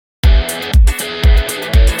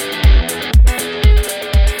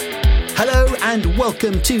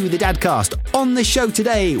welcome to the DadCast. On the show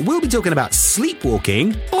today, we'll be talking about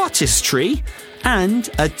sleepwalking, artistry, and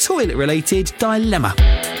a toilet-related dilemma.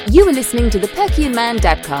 You are listening to the Perky and Man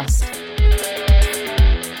DadCast.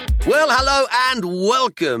 Well, hello and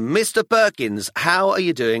welcome, Mr. Perkins. How are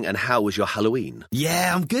you doing and how was your Halloween?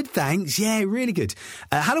 Yeah, I'm good, thanks. Yeah, really good.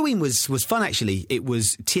 Halloween was fun, actually. It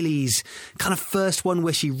was Tilly's kind of first one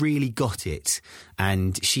where she really got it.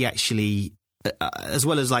 And she actually, as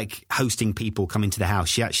well as like hosting people coming to the house,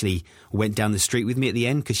 she actually went down the street with me at the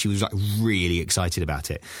end because she was like really excited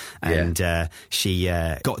about it. And she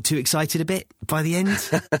got too excited a bit by the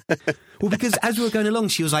end. Well, because as we were going along,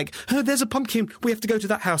 she was like, oh, there's a pumpkin. We have to go to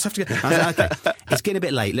that house. I was like, okay, it's getting a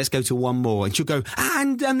bit late. Let's go to one more. And she'll go,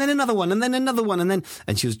 and then another one, and then another one.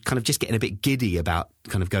 And she was kind of just getting a bit giddy about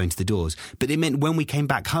kind of going to the doors. But it meant when we came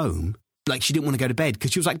back home, like she didn't want to go to bed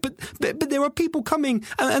because she was like, but there are people coming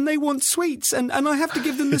and they want sweets and I have to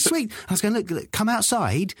give them the sweet. I was going, look, come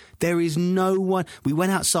outside. There is no one. We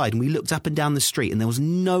went outside and we looked up and down the street and there was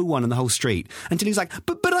no one on the whole street until he was like,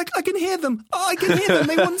 but I can hear them. Oh, I can hear them.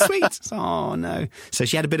 They want sweets. So, oh, no. So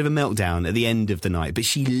she had a bit of a meltdown at the end of the night, but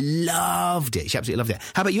she loved it. She absolutely loved it.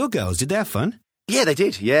 How about your girls? Did they have fun? Yeah, they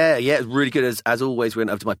did. Yeah, it was really good. As always, we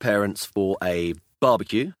went over to my parents for a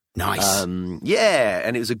barbecue. Nice. Yeah,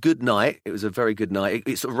 and it was a good night. It was a very good night.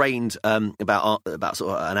 It sort of rained about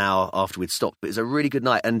sort of an hour after we'd stopped, but it was a really good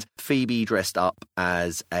night. And Phoebe dressed up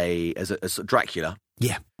as a sort of Dracula.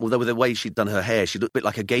 Yeah. Although with the way she'd done her hair, she looked a bit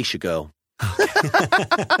like a geisha girl.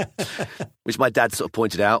 Which my dad sort of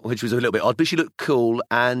pointed out, which was a little bit odd, but she looked cool.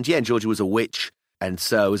 And yeah, and Georgia was a witch. And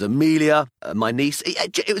so was Amelia, my niece.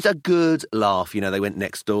 It was a good laugh. You know, they went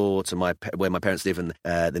next door to where my parents live, and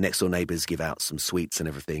the next door neighbours give out some sweets and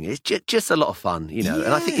everything. It's just a lot of fun, you know. Yeah.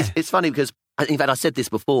 And I think it's funny because, in fact, I said this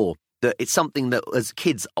before, that it's something that as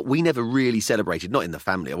kids we never really celebrated, not in the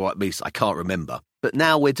family, or at least I can't remember. But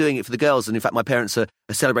now we're doing it for the girls, and in fact my parents are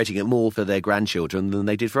celebrating it more for their grandchildren than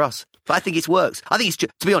they did for us. But I think it works. I think it's, to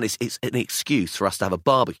be honest, it's an excuse for us to have a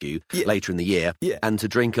barbecue later in the year and to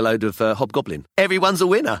drink a load of Hobgoblin. Everyone's a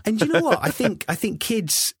winner. And you know what? I think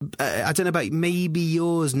kids, I don't know about maybe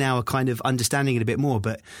yours now are kind of understanding it a bit more,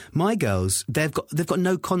 but my girls, they've got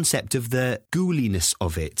no concept of the ghouliness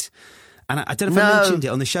of it. And I don't know if I mentioned it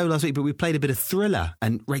on the show last week, but we played a bit of Thriller,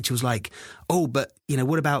 and Rachel was like, oh, but, you know,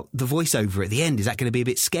 what about the voiceover at the end? Is that going to be a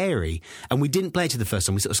bit scary? And we didn't play it to the first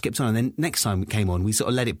time. We sort of skipped on, and then next time it came on, we sort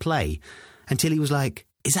of let it play until he was like,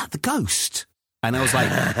 is that the ghost? And I was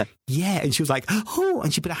like, yeah. And she was like, oh,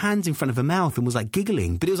 and she put her hands in front of her mouth and was like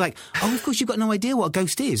giggling. But it was like, oh, of course, you've got no idea what a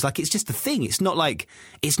ghost is. Like, it's just a thing. It's not like,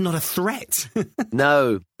 it's not a threat.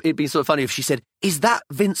 No, it'd be sort of funny if she said, is that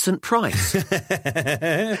Vincent Price? You're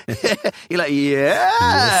like,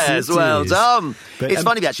 yes, well done. But, it's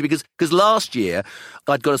funny, actually, because last year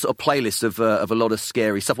I'd got a sort of playlist of a lot of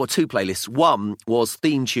scary stuff. Well, two playlists. One was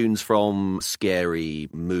theme tunes from scary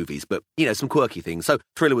movies, but, you know, some quirky things. So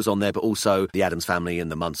Thriller was on there, but also the Addams Family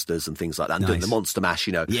and the Munsters and things like that. And doing the Monster Mash,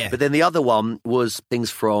 you know. Yeah. But then the other one was things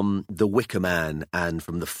from The Wicker Man and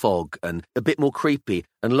from The Fog and a bit more creepy.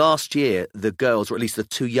 And last year, the girls, or at least the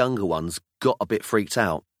two younger ones, got a bit freaked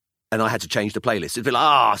out. And I had to change the playlist. It'd be like,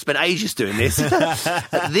 I spent ages doing this.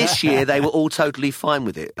 This year, they were all totally fine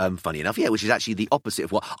with it, funny enough. Yeah, which is actually the opposite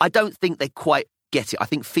of what... I don't think they quite get it. I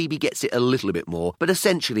think Phoebe gets it a little bit more. But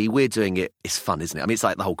essentially, we're doing it. It's fun, isn't it? I mean, it's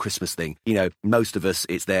like the whole Christmas thing. You know, most of us,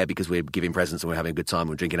 it's there because we're giving presents and we're having a good time.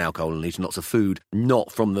 We're drinking alcohol and eating lots of food,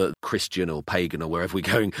 not from the Christian or pagan or wherever we're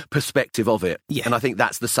going perspective of it. Yeah. And I think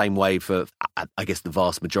that's the same way for, I guess, the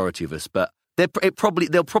vast majority of us. But there'll probably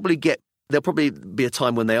be a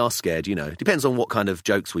time when they are scared, you know. Depends on what kind of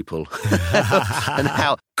jokes we pull and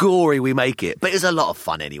how gory we make it. But it's a lot of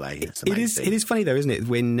fun anyway. It is funny, though, isn't it,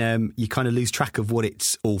 when you kind of lose track of what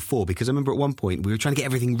it's all for. Because I remember at one point we were trying to get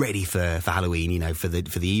everything ready for Halloween, you know, for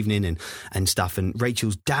the evening and stuff. And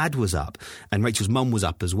Rachel's dad was up and Rachel's mum was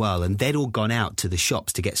up as well. And they'd all gone out to the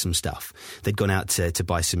shops to get some stuff. They'd gone out to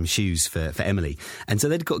buy some shoes for Emily. And so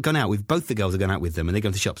they'd gone out with, both the girls had gone out with them and they'd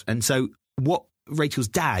gone to the shops. And so what Rachel's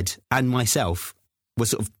dad and myself were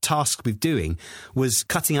sort of tasked with doing was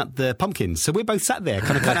cutting up the pumpkins. So we're both sat there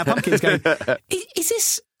kind of cutting out pumpkins going, is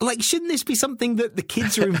this, like, shouldn't this be something that the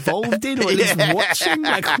kids are involved in or at least watching?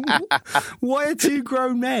 Like, why are two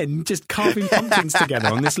grown men just carving pumpkins together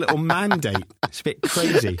on this little mandate? It's a bit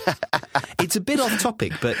crazy. It's a bit off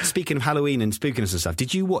topic, but speaking of Halloween and spookiness and stuff,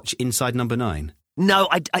 did you watch Inside Number 9? No,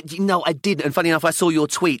 I didn't. And funny enough, I saw your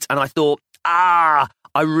tweet and I thought, I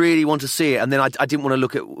I really want to see it, and then I didn't want to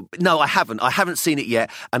look at. No, I haven't seen it yet,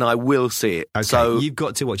 and I will see it. Okay, so you've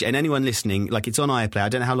got to watch it. And anyone listening, like, it's on iPlayer. I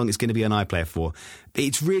don't know how long it's going to be on iPlayer for.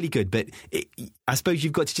 It's really good, but I suppose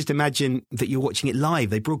you've got to just imagine that you're watching it live.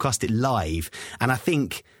 They broadcast it live, and I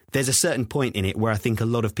think there's a certain point in it where I think a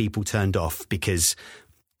lot of people turned off because.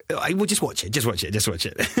 Well, just watch it. I don't want to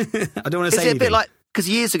say anything. Is it a bit like, because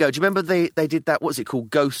years ago, do you remember they did that, what's it called,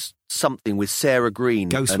 Ghost something with Sarah Green?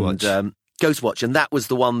 Ghostwatch. Ghostwatch, and that was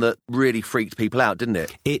the one that really freaked people out, didn't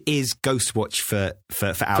it? It is Ghostwatch for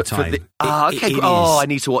our time. Okay. I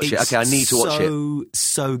need to watch it. Okay, I need to watch it.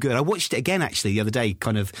 So good. I watched it again, actually, the other day,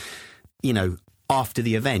 kind of, after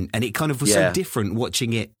the event, and it kind of was so different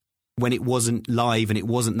watching it when it wasn't live and it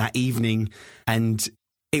wasn't that evening, and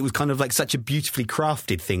it was kind of like such a beautifully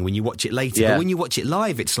crafted thing when you watch it later. But when you watch it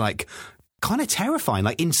live, it's like kind of terrifying.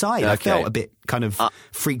 Like inside, I felt a bit kind of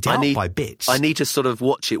freaked out by bits. I need to sort of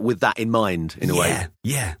watch it with that in mind, in a way.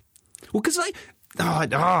 Yeah. Well, because I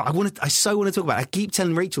so want to talk about it. I keep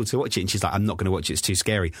telling Rachel to watch it, and she's like, "I'm not going to watch it. It's too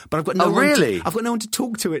scary." But I've got no one. Really? I've got no one to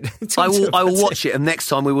talk to it. I will watch it, and next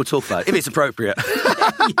time we will talk about it if it's appropriate.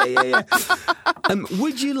 Yeah.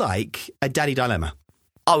 Would you like a daddy dilemma?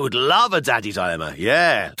 I would love a daddy dilemma.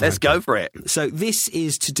 Yeah, let's go for it. So this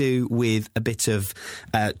is to do with a bit of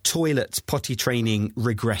toilet potty training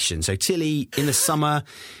regression. So Tilly, in the summer,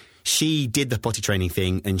 she did the potty training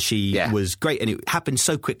thing and she was great. And it happened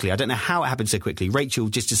so quickly. I don't know how it happened so quickly. Rachel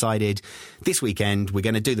just decided this weekend we're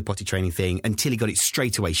going to do the potty training thing. And Tilly got it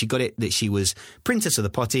straight away. She got it that she was princess of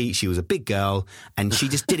the potty. She was a big girl and she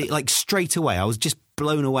just did it like straight away. I was just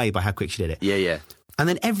blown away by how quick she did it. Yeah. And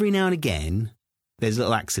then every now and again, there's a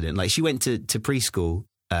little accident. Like she went to preschool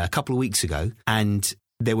a couple of weeks ago and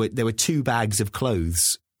there were 2 bags of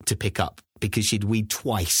clothes to pick up because she'd weed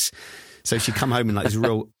twice. So she'd come home in like this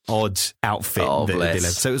real odd outfit.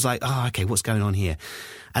 So it was like, okay, what's going on here?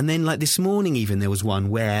 And then like this morning even there was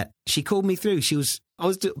one where she called me through. I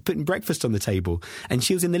was putting breakfast on the table and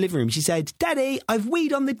she was in the living room. She said, "Daddy, I've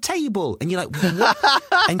weed on the table." And you're like, "What?"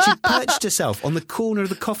 And she perched herself on the corner of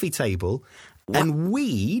the coffee table and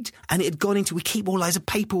weed, and it had gone into, we keep all loads of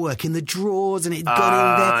paperwork in the drawers, and it had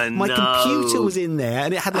gone in there. My computer was in there,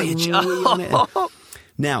 and it had like weed on it.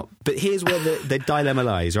 Now, but here's where the dilemma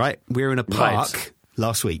lies, right? We were in a park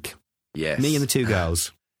last week. Yes. Me and the 2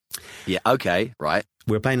 girls. Yeah, okay, right.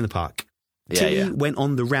 We were playing in the park. Tilly went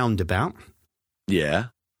on the roundabout. Yeah.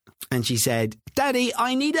 And she said, "Daddy,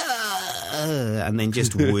 I need a..." And then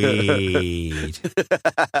just weed.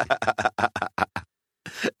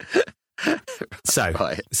 So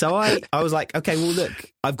I was like, okay, well, look,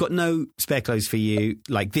 I've got no spare clothes for you.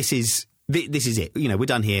 Like, this is it. We're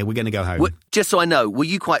done here. We're going to go home. Well, just so I know, were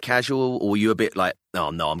you quite casual or were you a bit like, "Oh,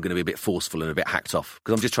 no, I'm going to be a bit forceful and a bit hacked off"?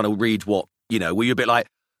 Because I'm just trying to read what, were you a bit like,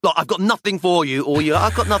 "Look, I've got nothing for you," or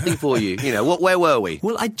 "I've got nothing for you"? Where were we?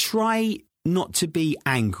 Well, I try not to be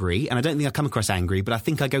angry, and I don't think I come across angry, but I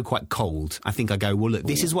think I go quite cold. I think I go, well, look,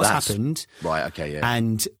 this is what's happened. Right, okay, yeah.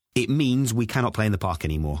 And it means we cannot play in the park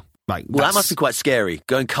anymore. Like, well, that must be quite scary,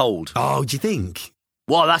 going cold. Oh, do you think?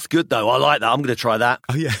 Well, that's good, though. I like that. I'm going to try that.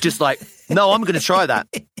 Oh, yeah. Just like, no, I'm going to try that.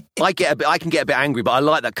 I can get a bit angry, but I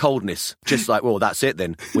like that coldness. Just like, well, that's it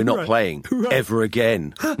then. We're not playing ever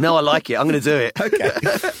again. No, I like it. I'm going to do it. Okay.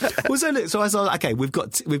 Well, so I saw, okay, we've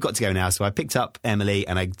got to go now. So I picked up Emily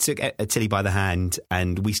and I took Tilly by the hand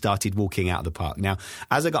and we started walking out of the park. Now,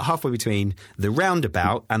 as I got halfway between the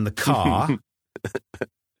roundabout and the car,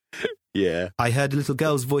 I heard a little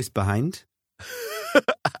girl's voice behind.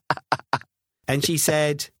 And she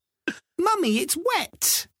said, "Mummy, it's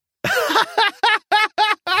wet."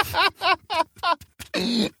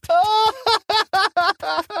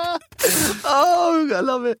 Oh, I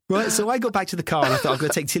love it. Right, so I got back to the car and I thought, I'm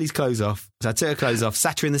going to take Tilly's clothes off. So I took her clothes off,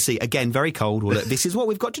 sat her in the seat. Again, very cold. Well, look, this is what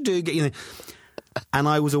we've got to do. And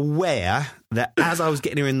I was aware that as I was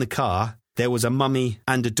getting her in the car, there was a mummy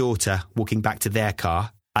and a daughter walking back to their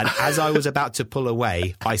car. And as I was about to pull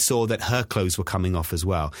away, I saw that her clothes were coming off as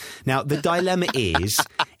well. Now, the dilemma is,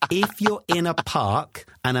 if you're in a park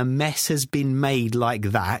and a mess has been made like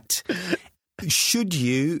that, should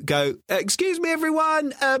you go, "Excuse me,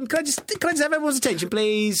 everyone, can I just have everyone's attention,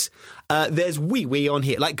 please? There's wee-wee on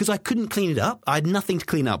here." Like, because I couldn't clean it up. I had nothing to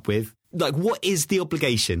clean up with. Like, what is the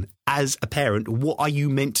obligation as a parent? What are you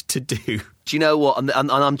meant to do? Do you know what? And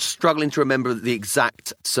I'm struggling to remember the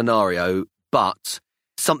exact scenario, but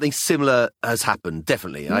something similar has happened,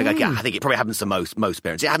 definitely. I think it probably happens to most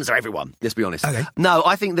parents. It happens to everyone, let's be honest. Okay. No,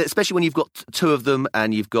 I think that especially when you've got 2 of them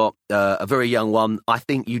and you've got a very young one, I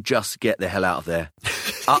think you just get the hell out of there.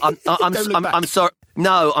 I'm sorry.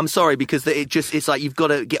 No, I'm sorry, because it's like you've got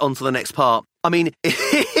to get on to the next part. I mean,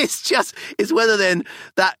 it's whether then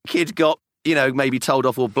that kid got, maybe told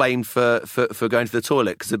off or blamed for going to the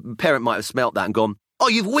toilet because the parent might have smelt that and gone, oh,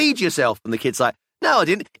 you've weed yourself. And the kid's like, no, I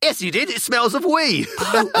didn't. Yes, you did. It smells of wee.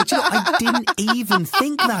 Oh, I didn't even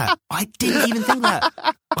think that. I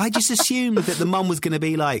just assumed that the mum was going to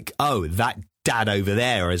be like, oh, that dad over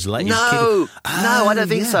there is like... No, I don't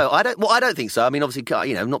think so. I don't think so. I mean, obviously,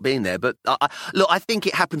 not being there. But look, I think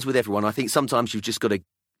it happens with everyone. I think sometimes you've just got to,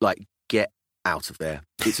 get out of there.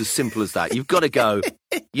 It's as simple as that. You've got to go.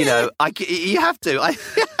 You have to.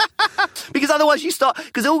 Because otherwise you start...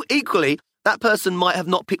 Because equally, that person might have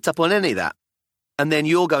not picked up on any of that. And then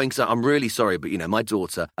you're going, so I'm really sorry, but, my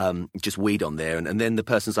daughter just weed on there. And then the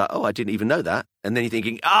person's like, oh, I didn't even know that. And then you're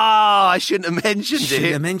thinking, I shouldn't have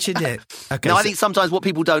mentioned it. Okay, no, I think sometimes what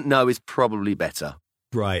people don't know is probably better.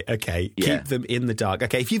 Right, okay. Yeah. Keep them in the dark.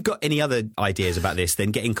 Okay, if you've got any other ideas about this,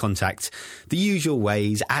 then get in contact the usual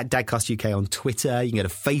ways, at DadCast UK on Twitter. You can go to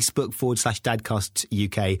Facebook.com/DadCast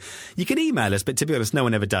UK. You can email us, but to be honest, no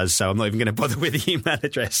one ever does, so I'm not even going to bother with the email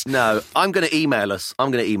address. No, I'm going to email us. Are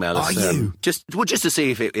you? Just to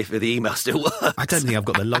see if the email still works. I don't think I've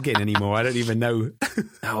got the login anymore. I don't even know.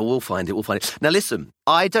 Oh, we'll find it. Now, listen,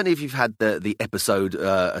 I don't know if you've had the episode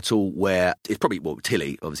at all where it's probably,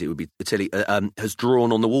 Tilly, obviously it would be Tilly, has drawn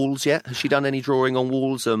on the walls yet? Has she done any drawing on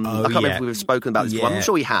walls? I can't remember if we've spoken about this before. I'm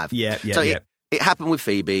sure we have. Yeah. It happened with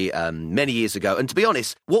Phoebe many years ago. And to be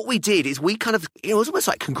honest, what we did is we kind of, it was almost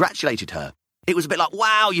like congratulated her. It was a bit like,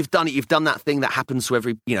 wow, you've done it. You've done that thing that happens to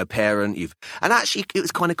every, parent. And actually, it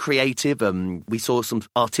was kind of creative. We saw some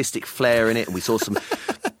artistic flair in it, and we saw some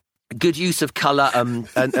good use of colour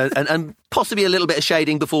and possibly a little bit of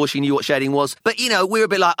shading before she knew what shading was. But, we were a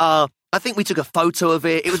bit like, I think we took a photo of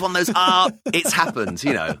it. It was one of those, it's happened,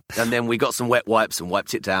 And then we got some wet wipes and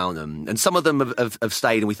wiped it down. And some of them have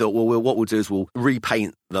stayed. And we thought, well, what we'll do is we'll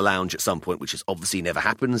repaint the lounge at some point, which is obviously never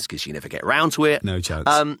happens because you never get around to it. No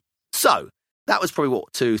chance. So that was probably,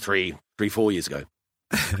 2, 3, 4 years ago.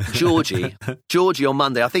 Georgie on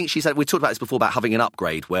Monday, I think she said, we talked about this before about having an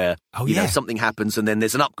upgrade where, something happens and then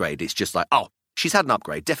there's an upgrade. It's just like, she's had an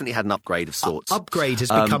upgrade, definitely had an upgrade of sorts. Upgrade has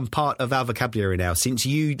become part of our vocabulary now. Since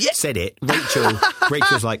you said it,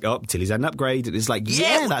 Rachel's like, Tilly's had an upgrade. And it's like,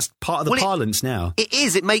 that's part of the parlance now. It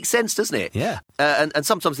is. It makes sense, doesn't it? Yeah. And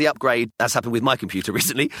sometimes the upgrade, that's happened with my computer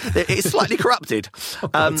recently, it's slightly corrupted.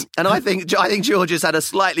 And I think George has had a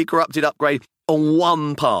slightly corrupted upgrade on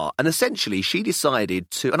one part. And essentially, she decided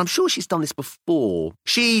to, and I'm sure she's done this before,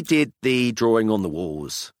 she did the drawing on the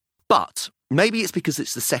walls. But maybe it's because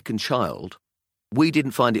it's the second child. We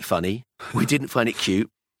didn't find it funny. We didn't find it cute.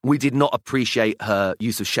 We did not appreciate her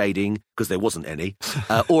use of shading, because there wasn't any,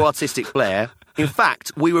 or artistic flair. In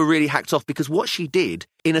fact, we were really hacked off because what she did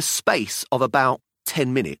in a space of about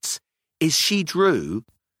 10 minutes is she drew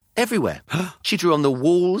everywhere. She drew on the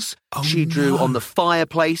walls. She drew on the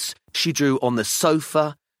fireplace. She drew on the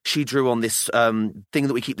sofa. She drew on this thing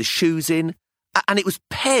that we keep the shoes in. And it was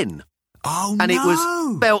pen. And it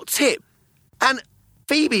was felt tip. And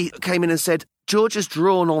Phoebe came in and said, George has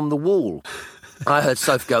drawn on the wall. I heard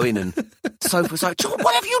Soph go in and Soph was like,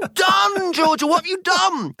 what have you done, Georgia? What have you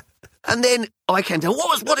done? And then I came down,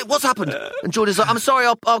 what's happened? And Georgia's like, I'm sorry,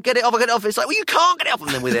 I'll get it off. It's like, well, you can't get it off.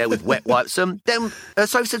 And then we're there with wet wipes. Then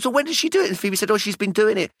Soph said, so when did she do it? And Phoebe said, she's been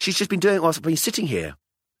doing it. She's just been doing it whilst I've been sitting here.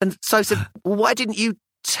 And Soph said, well, why didn't you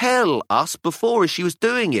tell us before as she was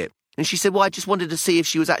doing it? And she said, well, I just wanted to see if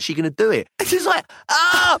she was actually going to do it. And she's like,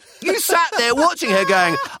 you sat there watching her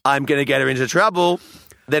going, I'm going to get her into trouble.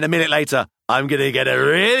 Then a minute later, I'm going to get her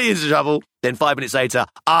really into trouble. Then 5 minutes later,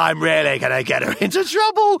 I'm really going to get her into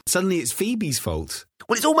trouble. Suddenly it's Phoebe's fault.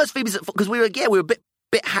 Well, it's almost Phoebe's fault because we were a bit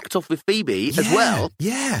hacked off with Phoebe as well.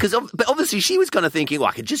 Yeah. But obviously she was kind of thinking, well,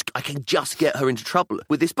 I can just get her into trouble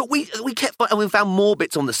with this. But we kept, and we found more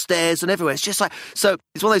bits on the stairs and everywhere. It's just like, so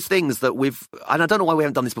it's one of those things that and I don't know why we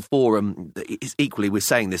haven't done this before. It's equally, we're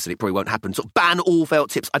saying this and it probably won't happen. Sort of ban all felt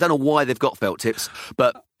tips. I don't know why they've got felt tips,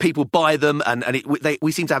 but people buy them and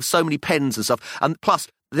we seem to have so many pens and stuff. And plus,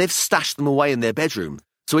 they've stashed them away in their bedroom.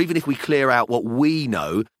 So even if we clear out what we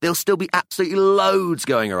know, there'll still be absolutely loads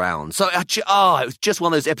going around. So, it was just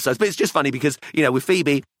one of those episodes. But it's just funny because, with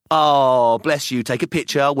Phoebe, bless you, take a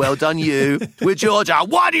picture, well done you. With Georgia,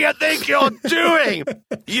 what do you think you're doing?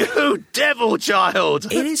 You devil child.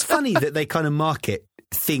 It is funny that they kind of market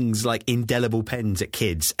things like indelible pens at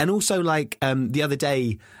kids. And also the other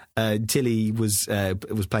day, Tilly was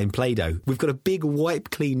playing Play-Doh. We've got a big wipe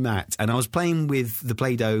clean mat, and I was playing with the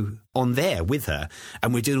Play-Doh on there with her,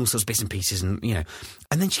 and we're doing all sorts of bits and pieces, and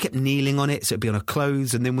and then she kept kneeling on it, so it'd be on her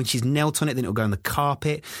clothes, and then when she's knelt on it, then it'll go on the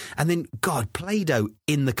carpet, and then Play-Doh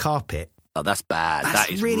in the carpet. Oh, that's bad. That's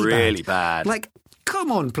that is really bad. Like,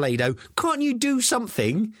 come on, Play-Doh. Can't you do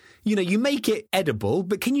something? You know, you make it edible,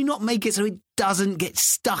 but can you not make it so it doesn't get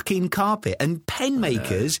stuck in carpet? And pen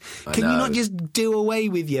makers, can you not just do away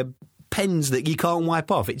with your pens that you can't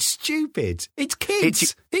wipe off? It's stupid. It's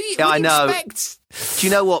kids. I know. Expect? Do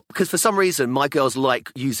you know what? Because for some reason, my girls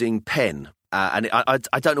like using pen. And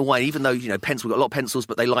I don't know why, even though, you know, we've got a lot of pencils,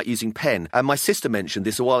 but they like using pen. And my sister mentioned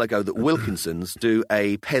this a while ago that Wilkinsons do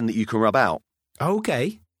a pen that you can rub out.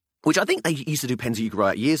 Okay. Which I think they used to do pens that you could rub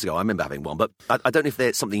out years ago. I remember having one, but I don't know if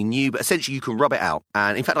there's something new. But essentially, you can rub it out.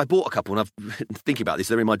 And in fact, I bought a couple, and I've been thinking about this.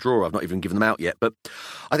 They're in my drawer. I've not even given them out yet. But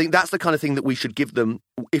I think that's the kind of thing that we should give them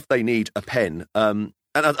if they need a pen. And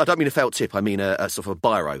I don't mean a felt tip. I mean a sort of a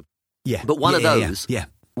biro. Yeah. But one of those. Yeah.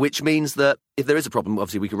 Which means that if there is a problem,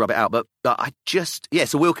 obviously we can rub it out. But so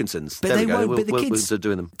Wilkinsons. But there they we go. won't. But the kids are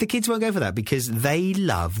doing them. The kids won't go for that because they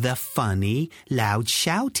love the funny, loud,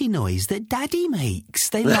 shouty noise that Daddy makes.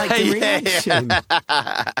 They like the reaction.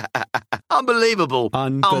 Unbelievable.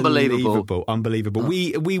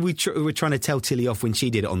 We were trying to tell Tilly off when she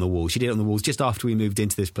did it on the wall. She did it on the walls just after we moved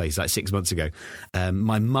into this place, like 6 months ago.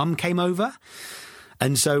 My mum came over.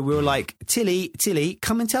 And so we were like, Tilly,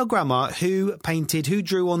 come and tell Grandma who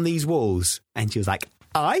drew on these walls. And she was like,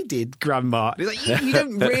 I did, Grandma. And it's like, you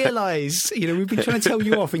don't realise, you know, we've been trying to tell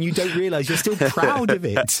you off and you don't realise you're still proud of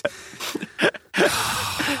it.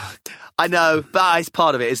 I know, but it's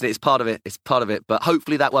part of it, isn't it? It's part of it. But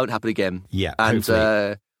hopefully that won't happen again. Yeah, and,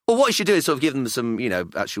 hopefully. Well, what you should do is sort of give them some, you know,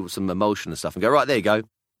 some emulsion and stuff and go, right, there you go.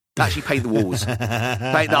 Actually paint the walls.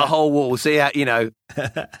 Paint the whole wall. See how, you know,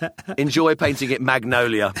 enjoy painting it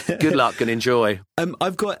magnolia. Good luck and enjoy.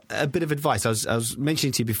 I've got a bit of advice. I was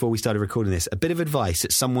mentioning to you before we started recording this, a bit of advice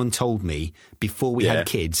that someone told me before we had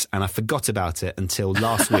kids, and I forgot about it until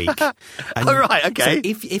last week. And all right, okay. So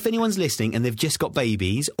if anyone's listening and they've just got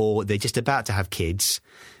babies or they're just about to have kids,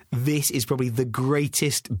 this is probably the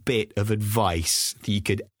greatest bit of advice that you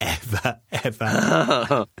could ever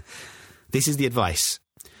have. This is the advice.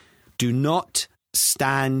 Do not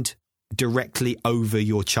stand directly over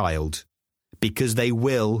your child because they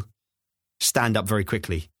will stand up very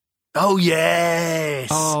quickly. Oh, yes.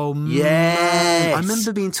 Oh, yes. Man. I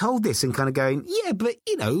remember being told this and kind of going, yeah, but,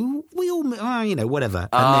 you know, we all, whatever.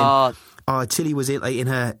 And then Tilly was in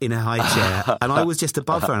her high chair and I was just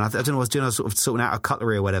above her and I don't know what I was doing. I was sort of sorting out a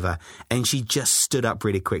cutlery or whatever. And she just stood up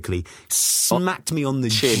really quickly, smacked me on the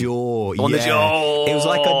jaw. On the jaw. It was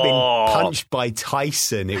like I'd been punched by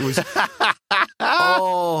Tyson. It was...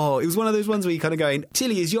 it was one of those ones where you're kind of going,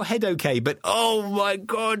 Tilly, is your head okay? But, oh, my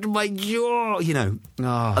God, my jaw, you know.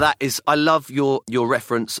 Oh. That is, I love your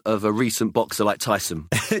reference of a recent boxer like Tyson.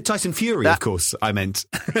 Tyson Fury, of course, I meant.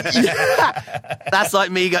 That's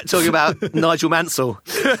like me talking about Nigel Mansell.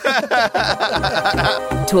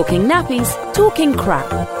 Talking nappies, talking crap.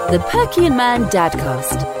 The Perky and Man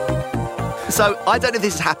DadCast. So, I don't know if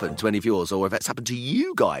this has happened to any of yours or if it's happened to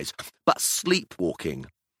you guys, but sleepwalking.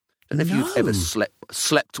 I don't know if you've ever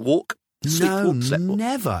slept walk. No,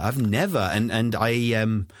 never. I've never. And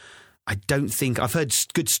I don't think I've heard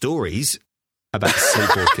good stories about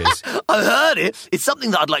sleepwalkers. I've heard it. It's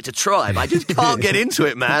something that I'd like to try, but I just can't get into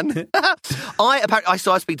it, man. I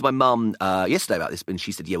speak to my mum yesterday about this, and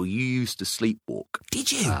she said, "Yeah, well, you used to sleepwalk." Did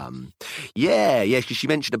you? Yeah, because she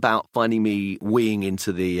mentioned about finding me weeing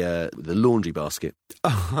into the laundry basket.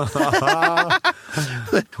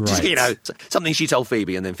 Right. You know, something she told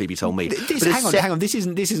Phoebe, and then Phoebe told me. Hang on. This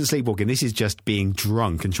isn't sleepwalking. This is just being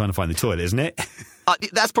drunk and trying to find the toilet, isn't it?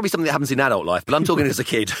 That's probably something that happens in adult life, but I'm talking as a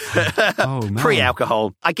kid. Oh, man.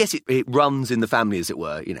 Pre-alcohol. I guess it runs in the family, as it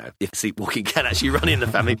were. You know, if sleepwalking can actually run in the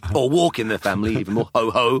family or walk in the family, even more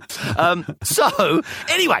ho-ho. So,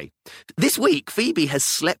 anyway, this week, Phoebe has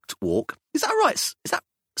slept walk. Is that right? Is that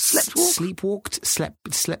slept walk? Sleepwalked?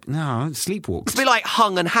 Slept? No, sleepwalked. It's a bit like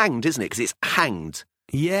hung and hanged, isn't it? Because it's hanged.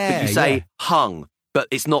 Yeah. But you say hung, but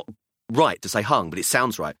it's not right to say hung, but it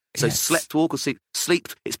sounds right. So slept walk or sleep.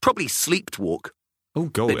 It's probably sleeped walk. Oh,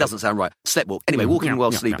 God. It doesn't sound right. Slept walk. Anyway, walking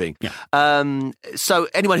while sleeping. Yeah. So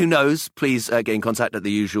anyone who knows, please get in contact at the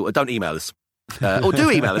usual. Don't email us. Or do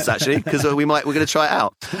email us, actually, because we're going to try it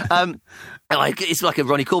out. It's like a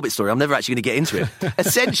Ronnie Corbett story. I'm never actually going to get into it.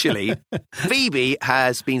 Essentially, Phoebe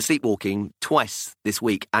has been sleepwalking twice this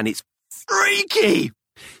week, and it's freaky.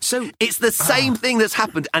 So it's the same thing that's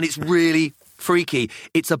happened, and it's really freaky.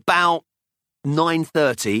 It's about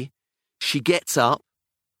 9:30. She gets up.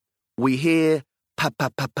 We hear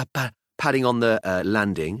padding on the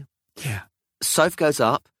landing. Yeah. Soph goes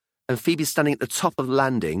up, and Phoebe's standing at the top of the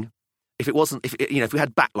landing. if it wasn't, if we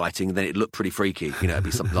had backlighting, then it'd look pretty freaky. It'd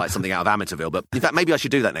be something like something out of Amityville. But in fact, maybe I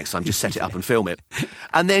should do that next time. Just set it up and film it.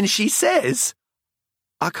 And then she says,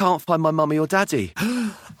 "I can't find my mummy or daddy."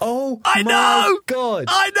 Oh, I know, God,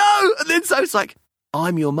 I know. And then so it's like,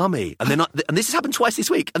 "I'm your mummy," and then and this has happened twice this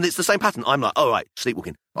week, and it's the same pattern. I'm like, "All right,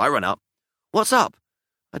 sleepwalking." I run up. "What's up?"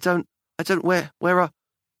 I don't.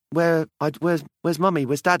 Where's mummy?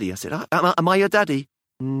 Where's daddy? I said, am I your daddy?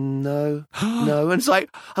 No. And it's like,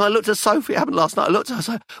 and I looked at Sophie. It happened last night. I looked at her. I was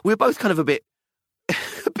like, we were both kind of a bit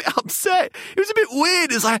upset. It was a bit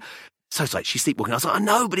weird. It's like, so it's like, she's sleepwalking. I was like, I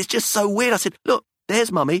know, but it's just so weird. I said, look,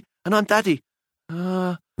 there's mummy and I'm daddy.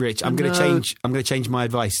 Rich, I'm going to change my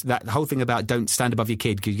advice. That whole thing about don't stand above your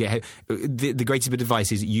kid because you get the greatest bit of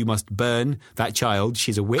advice is you must burn that child.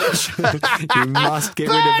 She's a witch. You must get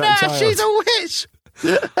rid of that child. She's a witch.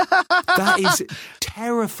 That is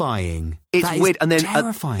terrifying. It's weird, and then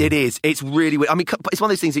terrifying. It is. It's really weird. I mean, it's one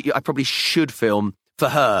of those things that I probably should film for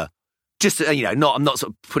her. Just I'm not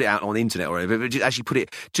sort of put it out on the internet or whatever, but just actually put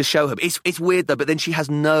it to show her. But it's weird though. But then she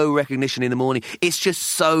has no recognition in the morning. It's just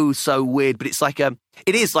so weird. But it's like it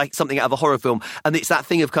is like something out of a horror film, and it's that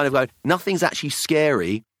thing of kind of going, nothing's actually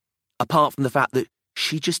scary apart from the fact that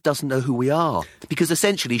she just doesn't know who we are because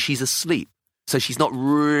essentially she's asleep. So she's not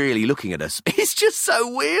really looking at us. It's just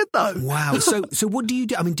so weird, though. Wow. So what do you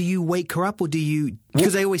do? I mean, do you wake her up or do you...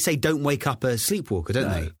 Because they always say don't wake up a sleepwalker, don't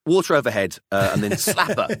they? Water overhead and then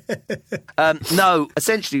slap her. No,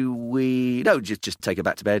 essentially just take her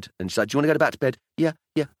back to bed. And she's like, do you want to go back to bed? Yeah,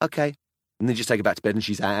 okay. And then just take her back to bed and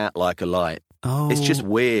she's out like a light. Oh. It's just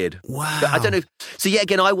weird. Wow. But I don't know. So yeah,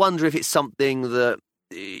 again, I wonder if it's something that...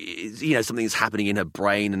 something that's happening in her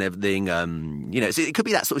brain and everything. It could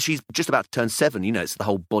be that sort of. She's just about to turn 7. It's the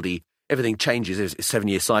whole body. Everything changes. It's a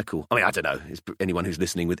 7-year cycle. I mean, I don't know. Anyone who's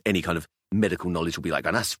listening with any kind of medical knowledge will be like,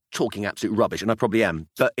 "Oh, that's talking absolute rubbish," and I probably am.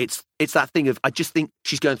 But it's that thing of. I just think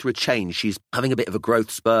she's going through a change. She's having a bit of a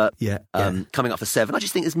growth spurt. Yeah. Coming up for 7. I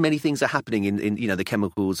just think there's many things are happening in the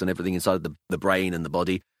chemicals and everything inside of the brain and the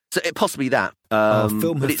body. So possibly that.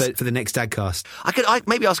 Film her for the next DadCast.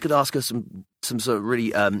 Maybe I could ask her some sort of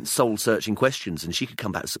really soul-searching questions, and she could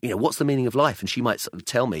come back. What's the meaning of life? And she might sort of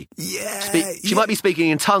tell me. Yeah, she might be speaking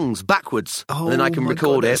in tongues backwards, and then I can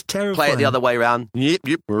record it, play it the other way around. Yep,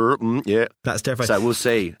 yeah. That's terrifying. So we'll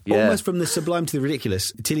see. Yeah. Almost from the sublime to the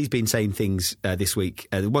ridiculous. Tilly's been saying things this week.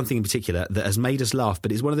 One thing in particular that has made us laugh,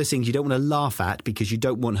 but it's one of those things you don't want to laugh at because you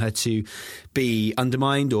don't want her to be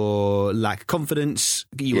undermined or lack confidence.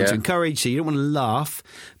 You want to encourage, so you don't want to laugh.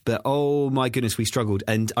 But oh my goodness, we struggled,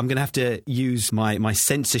 and I'm going to have to use my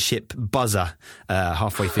censorship buzzer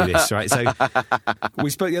halfway through this, right? So we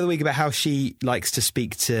spoke the other week about how she likes to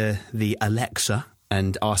speak to the Alexa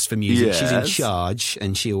and ask for music. Yes. She's in charge,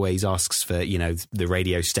 and she always asks for the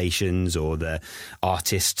radio stations or the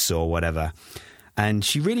artists or whatever. And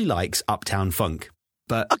she really likes Uptown Funk.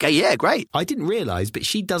 But okay, yeah, great. I didn't realise, but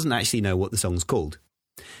she doesn't actually know what the song's called.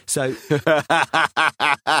 So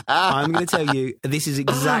I'm going to tell you, this is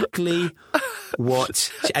exactly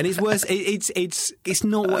what, and it's worse. It's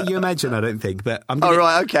not what you imagine, I don't think. But I'm going. Oh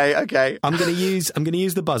right, okay. I'm going to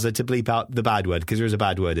use the buzzer to bleep out the bad word because there is a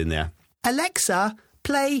bad word in there. Alexa,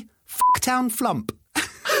 play Fucktown Flump.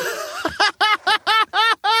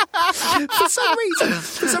 For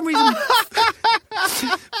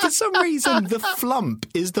some reason, the flump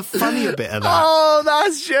is the funnier bit of that. Oh,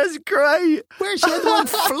 that's just great. Where's she had the word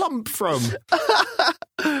flump from?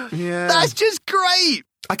 Yeah, that's just great.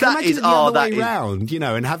 I can imagine it the other way round,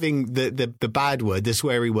 and having the bad word, the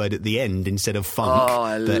sweary word at the end instead of funk. Oh,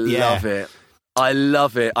 I love it. I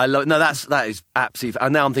love it. No, that is absolutely.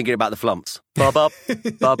 And now I'm thinking about the flumps. Ba-ba,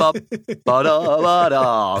 ba-ba,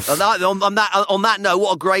 ba-da-ba-da. On that note,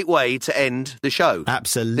 what a great way to end the show.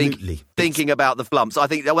 Absolutely. Thinking about the flumps. I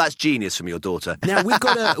think that's genius from your daughter. Now, we've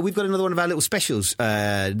got another one of our little specials.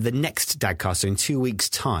 The next DadCast, so in 2 weeks'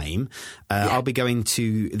 time, I'll be going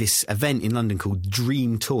to this event in London called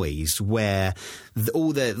Dream Toys, where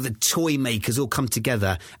all the toy makers all come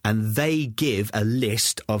together and they give a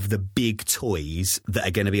list of the big toys that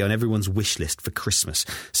are going to be on everyone's wish list for Christmas.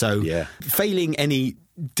 So, failing any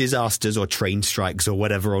disasters or train strikes or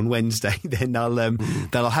whatever on Wednesday, then I'll have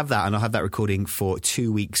that, and I'll have that recording for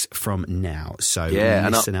 2 weeks from now. So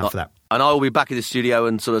listen out for that. And I will be back in the studio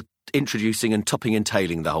and sort of introducing and topping and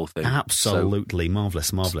tailing the whole thing. Absolutely. So,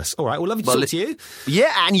 marvellous. All right, well, lovely to talk to you.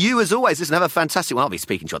 Yeah, and you as always. Listen, have a fantastic one. I'll be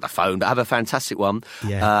speaking to you on the phone, but have a fantastic one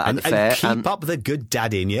at the fair. And keep up the good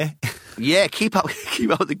dadding, yeah? Yeah, keep up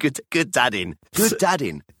the good dadding. Good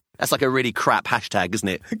dadding. That's like a really crap hashtag, isn't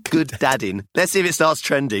it? Good dadding. Let's see if it starts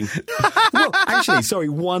trending. Well, actually, sorry,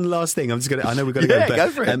 one last thing. I know we've got to go. Yeah, but, go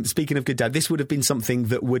for it. Speaking of good dad, this would have been something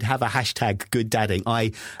that would have a hashtag good dadding.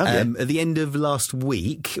 At the end of last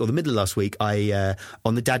week, or the middle of last week,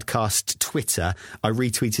 on the DadCast Twitter, I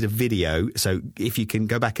retweeted a video. So if you can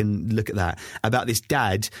go back and look at that, about this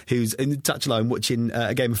dad who's in the touchline watching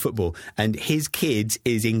a game of football, and his kid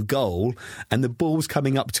is in goal, and the ball's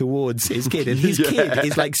coming up towards his kid, and his kid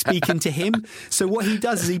is like speaking to him. So what he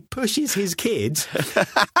does is he pushes his kid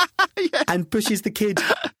and pushes the kid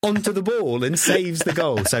onto the ball and saves the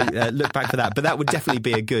goal. So look back for that. But that would definitely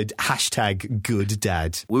be a good hashtag good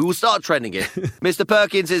dad. We will start trending it. Mr.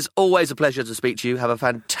 Perkins, it's always a pleasure to speak to you. Have a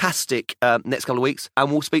fantastic next couple of weeks,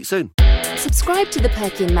 and we'll speak soon. Subscribe to the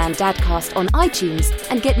Perky and Man Dadcast on iTunes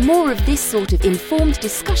and get more of this sort of informed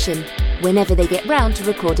discussion whenever they get round to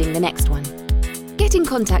recording the next one. Get in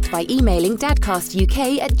contact by emailing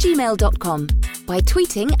dadcastuk@gmail.com, by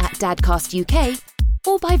tweeting @dadcastuk,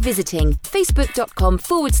 or by visiting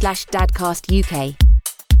facebook.com/dadcastuk.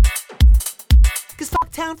 'Cause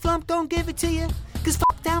Fucktown Flump gon' give it to you. 'Cause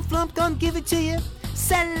Fucktown Flump gon' give it to you.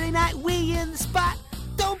 Saturday night, we in the spot.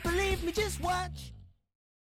 Don't believe me, just watch.